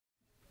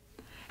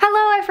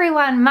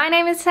everyone, my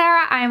name is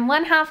Sarah, I am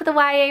one half of the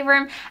YA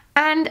Room,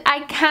 and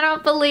I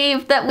cannot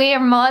believe that we are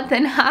more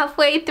than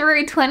halfway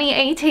through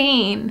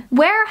 2018.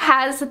 Where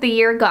has the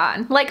year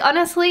gone? Like,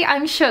 honestly,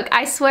 I'm shook.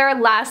 I swear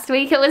last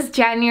week it was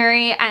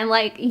January and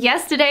like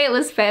yesterday it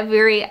was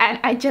February, and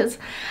I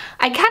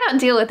cannot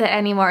deal with it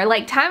anymore.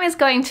 Like, time is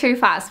going too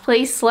fast.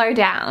 Please slow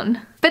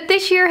down. But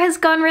this year has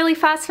gone really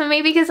fast for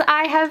me because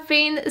I have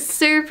been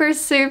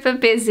super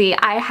busy.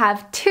 I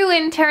have 2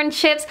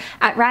 internships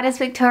at Writers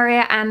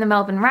Victoria and the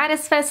Melbourne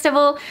Writers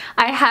Festival.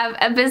 I have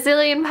a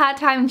bazillion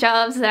part-time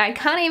jobs that I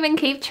can't even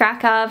keep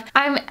track of.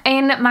 I'm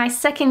in my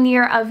 2nd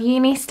year of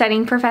uni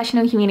studying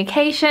professional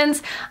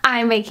communications.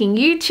 I'm making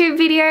YouTube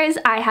videos.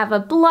 I have a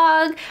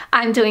blog.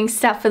 I'm doing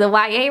stuff for the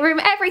YA Room.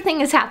 Everything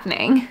is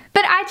happening.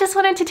 But I just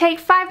wanted to take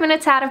 5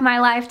 minutes out of my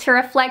life to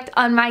reflect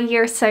on my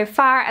year so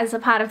far as a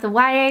part of the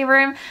YA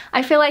Room.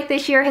 I feel like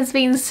this year has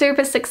been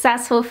super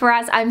successful for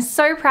us. I'm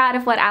so proud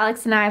of what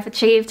Alex and I have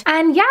achieved,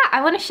 and yeah,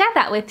 I want to share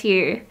that with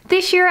you.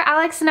 This year,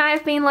 Alex and I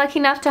have been lucky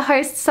enough to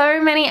host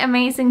so many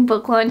amazing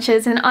book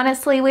launches, and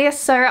honestly, we are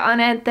so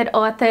honored that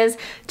authors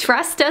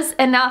trust us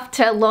enough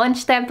to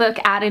launch their book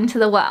out into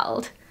the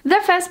world.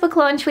 The first book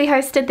launch we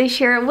hosted this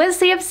year was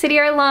the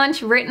Attribution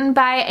launch, written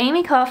by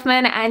Amy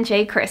Kaufman and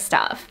Jay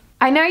Kristoff.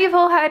 I know you've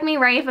all heard me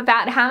rave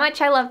about how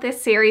much I love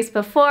this series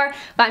before,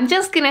 but I'm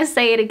just gonna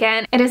say it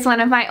again. It is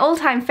one of my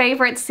all-time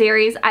favorite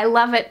series. I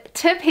love it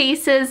to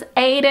pieces.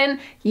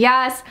 Aiden,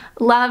 yes,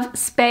 love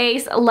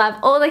space, love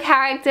all the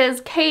characters,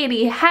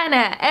 Katie,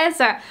 Hannah,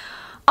 Ezra.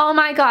 Oh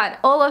my god,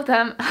 all of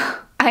them.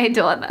 I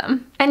adore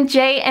them. And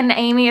Jay and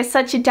Amy are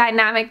such a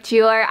dynamic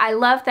duo. I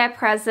love their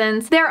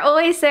presence. They're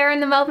always there in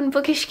the Melbourne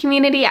bookish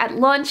community at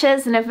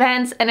launches and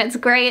events, and it's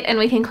great, and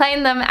we can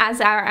claim them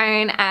as our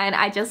own, and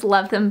I just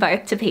love them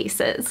both to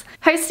pieces.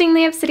 Hosting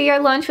the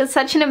Attribution launch was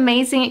such an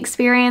amazing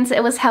experience.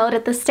 It was held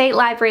at the State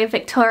Library of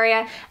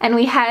Victoria, and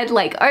we had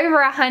like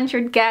over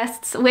 100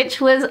 guests, which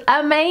was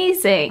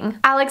amazing.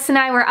 Alex and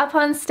I were up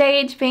on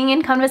stage being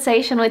in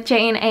conversation with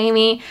Jay and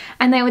Amy,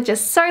 and they were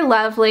just so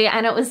lovely,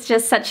 and it was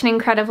just such an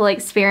incredible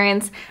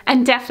experience,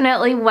 and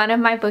definitely one of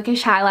my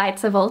bookish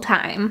highlights of all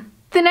time.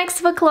 The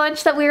next book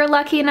launch that we were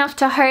lucky enough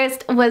to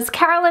host was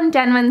Carolyn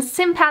Denman's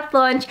Sympath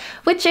launch,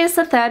 which is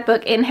the 3rd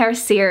book in her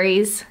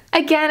series.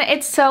 Again,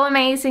 it's so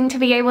amazing to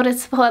be able to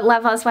support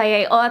Love Oz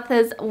YA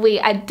authors. We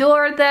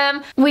adore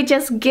them. We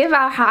just give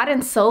our heart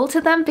and soul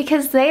to them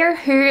because they are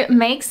who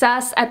makes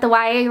us at the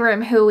YA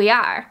Room who we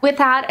are.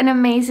 Without an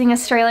amazing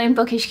Australian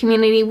bookish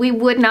community, we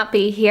would not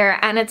be here,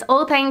 and it's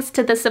all thanks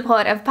to the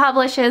support of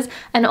publishers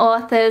and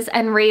authors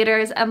and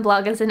readers and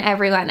bloggers and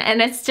everyone, and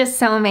it's just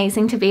so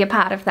amazing to be a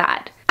part of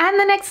that. And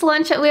the next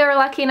launch that we were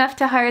lucky enough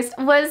to host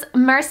was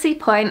Mercy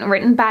Point,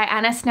 written by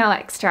Anna Snow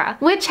Extra,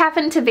 which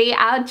happened to be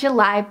our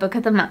July book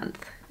of the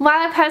month.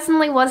 While I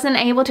personally wasn't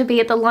able to be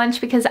at the launch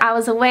because I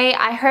was away,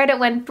 I heard it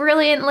went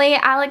brilliantly.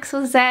 Alex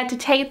was there to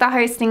take the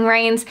hosting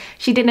reins.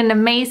 She did an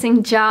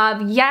amazing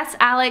job. Yes,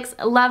 Alex,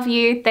 love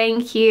you,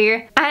 thank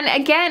you. And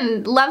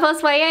again, Love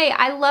Oz YA,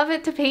 I love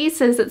it to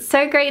pieces. It's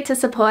so great to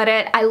support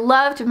it. I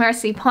loved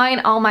Mercy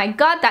Point. Oh my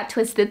god, that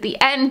twist at the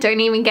end, don't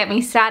even get me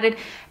started.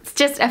 It's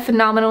just a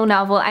phenomenal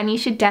novel, and you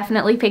should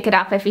definitely pick it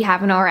up if you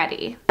haven't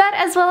already. But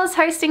as well as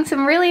hosting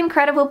some really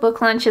incredible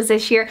book launches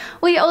this year,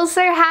 we also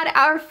had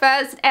our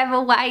first ever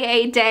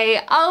YA Day.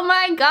 Oh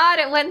my god,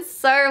 it went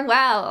so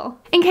well.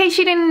 In case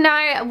you didn't know,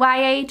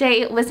 YA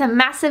Day was a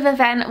massive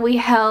event we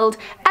held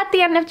at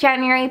the end of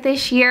January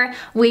this year.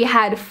 We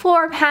had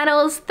 4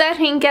 panels,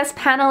 13 guest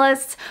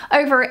panelists,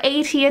 over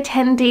 80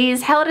 attendees,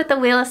 held at the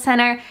Wheeler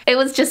Centre. It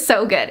was just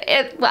so good.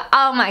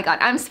 Oh my god,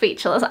 I'm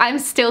speechless. I'm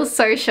still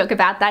so shook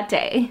about that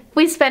day.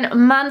 We spent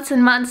months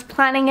and months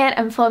planning it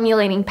and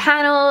formulating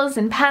panels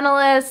and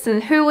panelists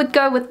and who would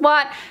go with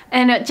what,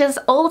 and it just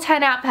all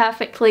turned out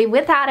perfectly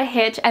without a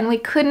hitch, and we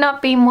could not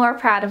be more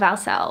proud of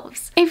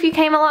ourselves. If you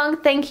came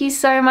along, thank you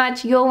so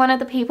much. You're one of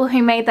the people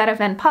who made that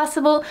event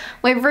possible.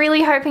 We're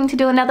really hoping to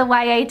do another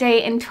YA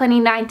Day in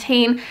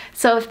 2019,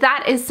 so if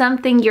that is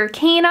something you're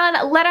keen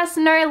on, let us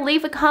know,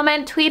 leave a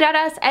comment, tweet at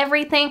us,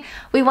 everything.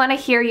 We want to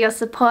hear your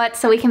support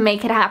so we can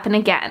make it happen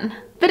again.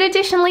 But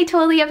additionally to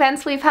all the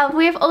events we've held,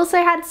 we've also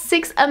had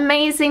 6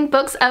 amazing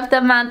books of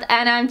the month,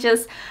 and I'm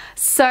just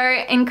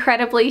so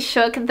incredibly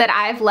shook that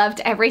I've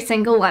loved every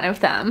single one of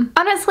them.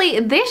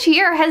 Honestly, this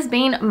year has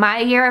been my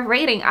year of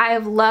reading. I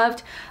have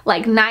loved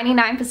like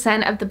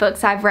 99% of the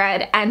books I've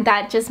read, and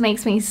that just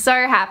makes me so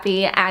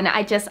happy, and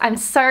I'm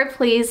so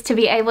pleased to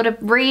be able to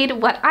read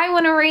what I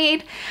want to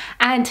read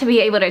and to be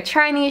able to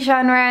try new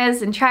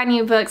genres and try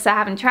new books I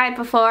haven't tried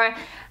before.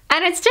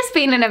 And it's just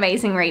been an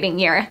amazing reading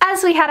year.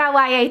 As we had our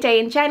YA Day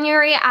in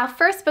January, our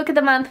first book of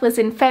the month was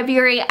in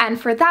February, and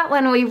for that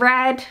one we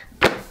read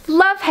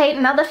Love, Hate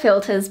and Other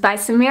Filters by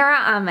Samira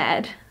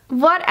Ahmed.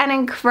 What an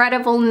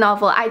incredible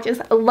novel. I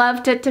just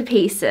loved it to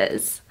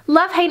pieces.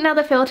 Love, Hate and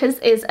Other Filters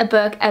is a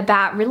book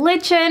about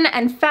religion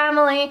and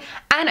family,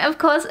 and of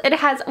course it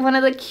has one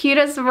of the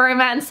cutest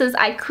romances.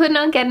 I could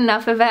not get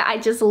enough of it. I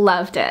just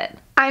loved it.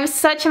 I'm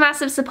such a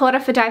massive supporter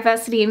for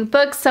diversity in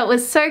books, so it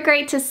was so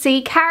great to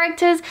see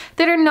characters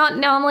that are not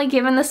normally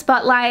given the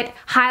spotlight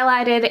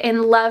highlighted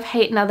in love,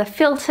 hate, and other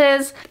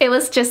filters. It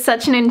was just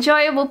such an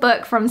enjoyable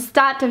book from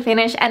start to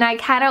finish, and I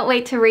cannot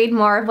wait to read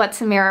more of what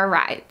Samira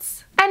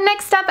writes. And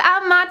next up,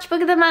 our March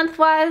book of the month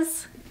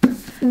was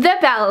The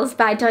Bells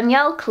by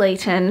Danielle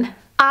Clayton.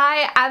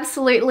 I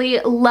absolutely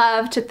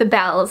loved The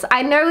Bells.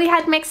 I know we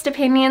had mixed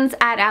opinions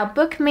at our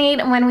book meet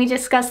when we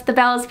discussed The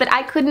Bells, but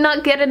I could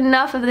not get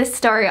enough of this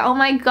story. Oh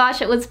my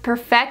gosh, it was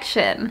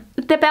perfection.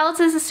 The Bells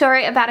is a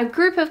story about a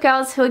group of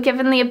girls who are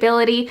given the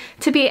ability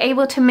to be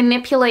able to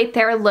manipulate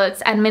their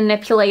looks and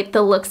manipulate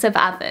the looks of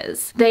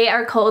others. They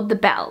are called the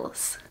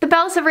Bells. The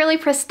Bells are really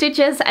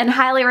prestigious and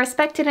highly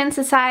respected in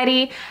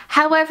society.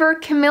 However,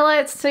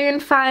 Camilla soon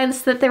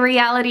finds that the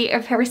reality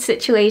of her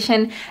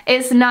situation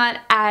is not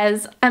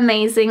as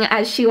amazing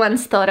as she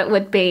once thought it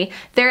would be.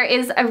 There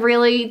is a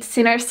really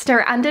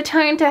sinister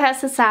undertone to her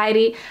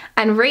society,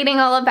 and reading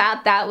all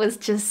about that was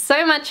just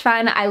so much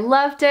fun. I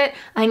loved it.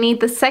 I need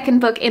the second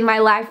book in my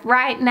life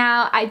right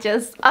now.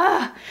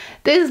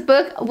 This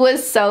book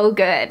was so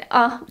good.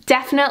 Oh,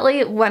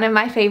 definitely one of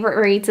my favorite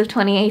reads of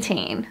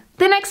 2018.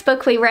 The next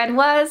book we read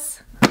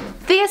was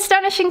The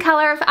Astonishing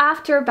Color of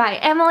After by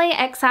Emily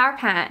X.R.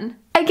 Pan.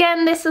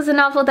 Again, this was a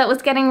novel that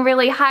was getting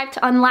really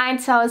hyped online,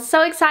 so I was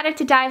so excited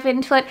to dive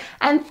into it,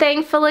 and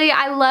thankfully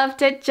I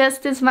loved it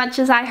just as much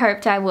as I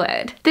hoped I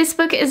would. This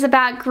book is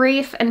about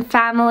grief and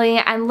family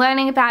and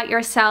learning about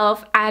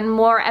yourself and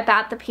more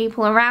about the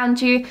people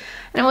around you, and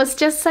it was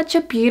just such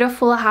a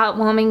beautiful,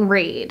 heartwarming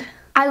read.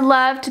 I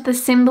loved the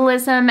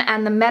symbolism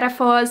and the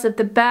metaphors of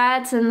the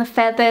birds and the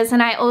feathers,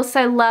 and I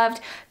also loved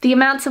the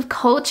amounts of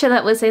culture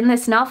that was in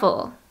this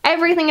novel.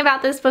 Everything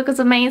about this book was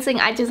amazing.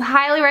 I just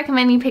highly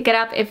recommend you pick it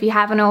up if you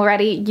haven't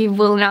already. You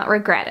will not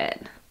regret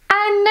it.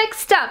 And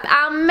next up,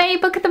 our May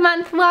book of the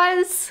month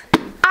was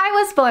I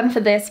Was Born for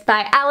This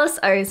by Alice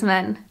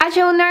Oseman. As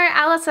you all know,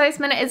 Alice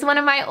Oseman is one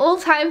of my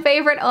all-time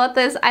favorite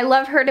authors. I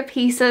love her to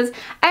pieces,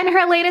 and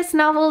her latest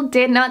novel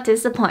did not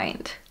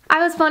disappoint. I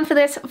Was Born for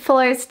This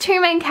follows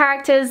two main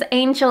characters,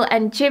 Angel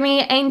and Jimmy.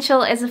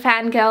 Angel is a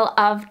fangirl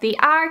of the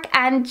ARC,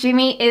 and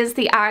Jimmy is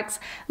the ARC's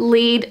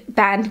lead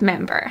band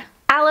member.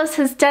 Alice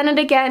has done it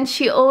again.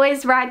 She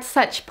always writes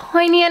such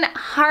poignant,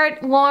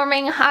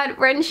 heartwarming,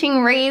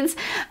 heart-wrenching reads,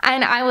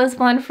 and I Was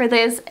Born for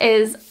This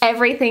is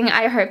everything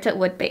I hoped it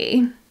would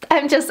be.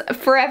 I'm just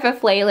forever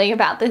flailing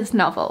about this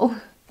novel.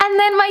 And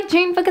then my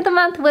June book of the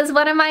month was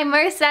one of my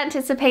most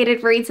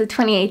anticipated reads of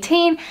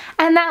 2018,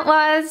 and that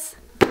was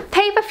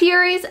Paper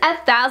Fury's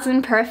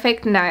 1,000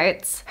 Perfect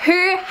Notes.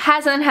 Who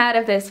hasn't heard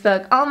of this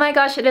book? Oh my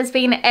gosh, it has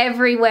been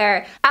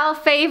everywhere. Our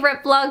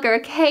favorite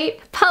blogger, Kate,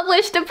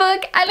 published a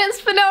book and it's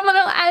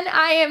phenomenal, and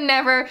I am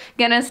never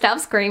gonna stop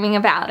screaming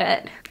about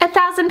it.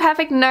 1,000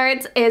 Perfect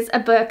Notes is a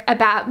book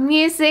about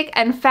music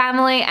and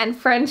family and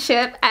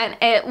friendship, and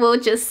it will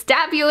just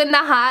stab you in the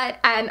heart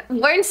and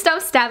won't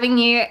stop stabbing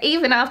you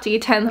even after you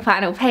turn the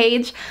final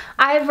page.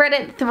 I've read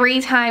it 3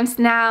 times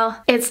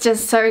now. It's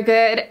just so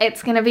good.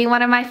 It's gonna be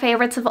one of my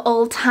favorites of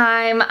all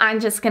time. I'm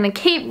just gonna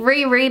keep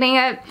rereading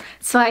it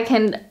so I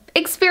can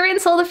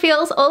experience all the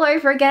feels all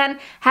over again,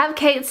 have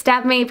Kate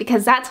stab me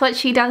because that's what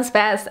she does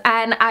best,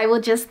 and I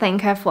will just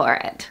thank her for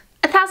it.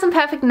 1,000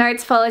 Perfect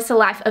Notes follows the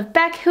life of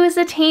Beck, who is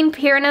a teen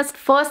pianist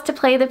forced to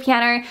play the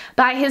piano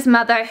by his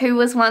mother, who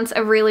was once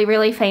a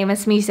really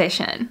famous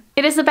musician.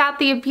 It is about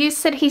the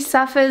abuse that he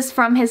suffers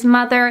from his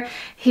mother,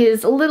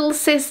 his little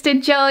sister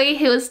Joey,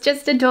 who is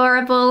just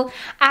adorable,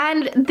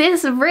 and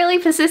this really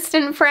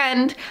persistent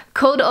friend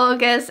called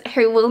August,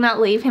 who will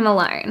not leave him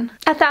alone.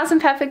 1,000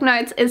 Perfect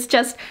Notes is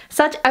just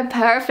such a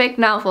perfect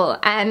novel,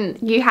 and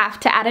you have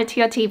to add it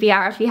to your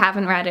TBR if you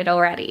haven't read it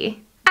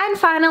already. And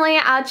finally,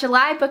 our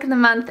July book of the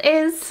month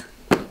is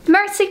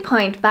Mercy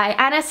Point by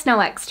Anna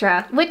Snow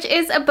Extra, which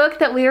is a book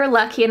that we were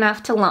lucky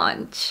enough to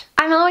launch.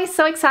 I'm always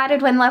so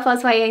excited when Love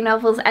Oz YA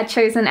novels are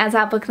chosen as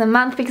our book of the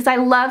month because I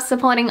love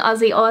supporting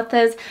Aussie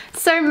authors,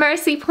 so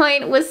Mercy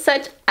Point was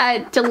such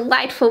a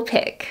delightful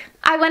pick.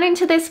 I went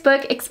into this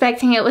book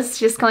expecting it was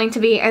just going to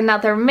be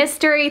another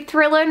mystery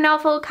thriller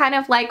novel, kind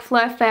of like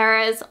Fleur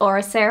Ferris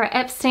or Sarah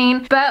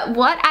Epstein, but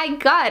what I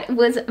got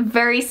was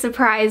very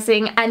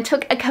surprising and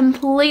took a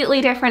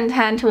completely different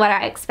turn to what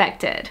I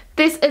expected.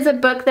 This is a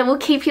book that will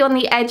keep you on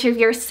the edge of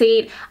your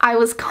seat. I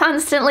was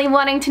constantly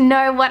wanting to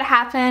know what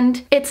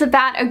happened. It's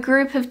about a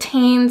group of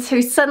teens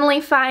who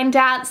suddenly find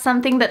out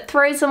something that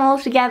throws them all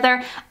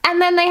together, and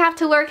then they have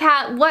to work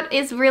out what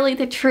is really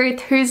the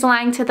truth, who's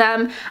lying to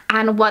them,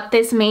 and what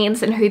this means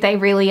and who they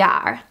really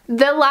are.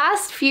 The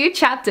last few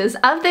chapters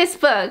of this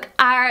book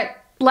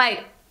are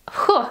like,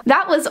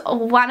 that was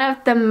one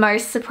of the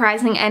most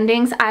surprising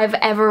endings I've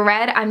ever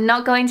read. I'm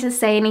not going to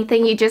say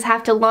anything, you just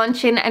have to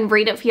launch in and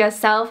read it for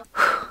yourself.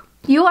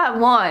 You are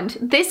warned.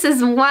 This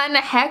is one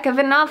heck of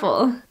a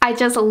novel. I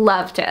just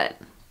loved it.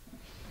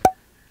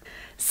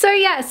 So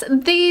yes,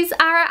 these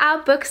are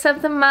our books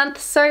of the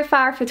month so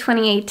far for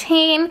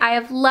 2018. I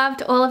have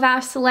loved all of our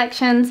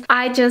selections.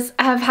 I just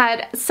have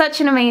had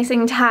such an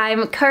amazing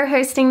time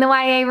co-hosting the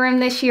YA Room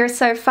this year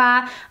so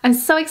far. I'm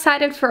so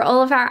excited for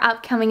all of our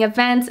upcoming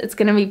events. It's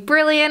gonna be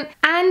brilliant.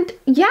 And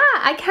yeah,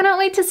 I cannot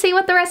wait to see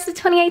what the rest of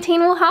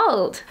 2018 will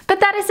hold. But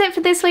that is it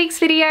for this week's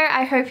video.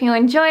 I hope you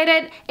enjoyed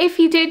it. If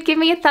you did, give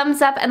me a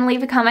thumbs up and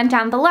leave a comment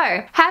down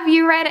below. Have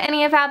you read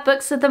any of our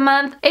books of the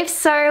month? If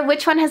so,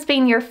 which one has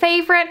been your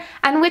favorite?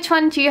 And which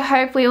one do you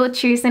hope we will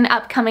choose in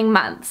upcoming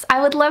months?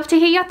 I would love to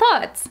hear your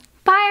thoughts.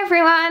 Bye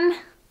everyone!